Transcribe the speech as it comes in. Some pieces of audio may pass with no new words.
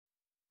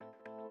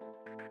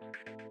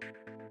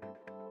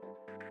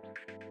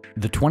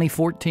The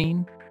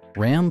 2014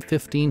 Ram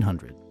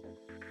 1500.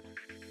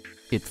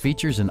 It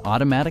features an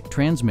automatic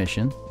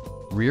transmission,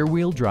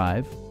 rear-wheel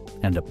drive,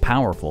 and a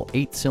powerful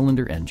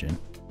 8-cylinder engine.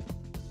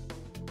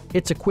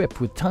 It's equipped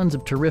with tons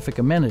of terrific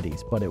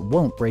amenities, but it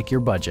won't break your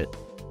budget,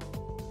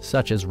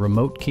 such as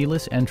remote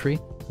keyless entry,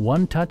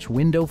 one-touch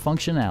window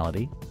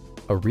functionality,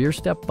 a rear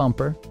step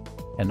bumper,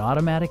 an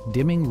automatic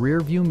dimming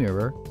rear view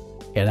mirror,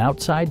 an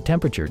outside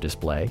temperature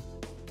display,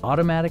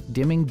 automatic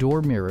dimming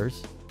door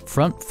mirrors,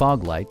 front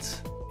fog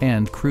lights,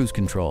 and cruise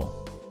control.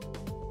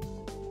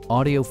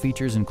 Audio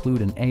features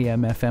include an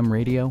AM/FM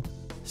radio,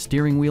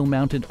 steering wheel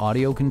mounted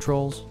audio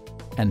controls,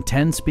 and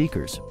 10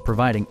 speakers,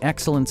 providing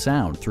excellent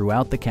sound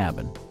throughout the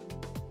cabin.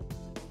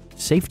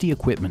 Safety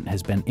equipment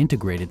has been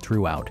integrated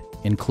throughout,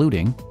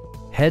 including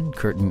head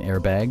curtain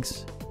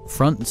airbags,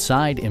 front and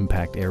side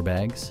impact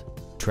airbags,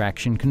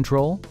 traction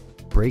control,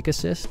 brake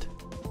assist,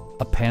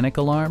 a panic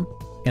alarm,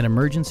 an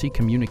emergency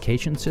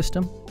communication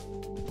system,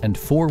 and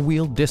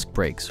 4-wheel disc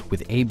brakes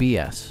with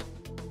ABS.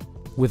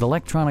 With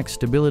electronic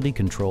stability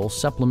control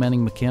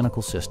supplementing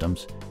mechanical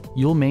systems,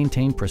 you'll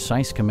maintain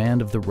precise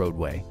command of the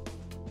roadway.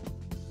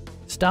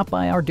 Stop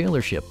by our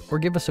dealership or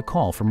give us a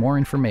call for more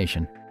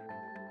information.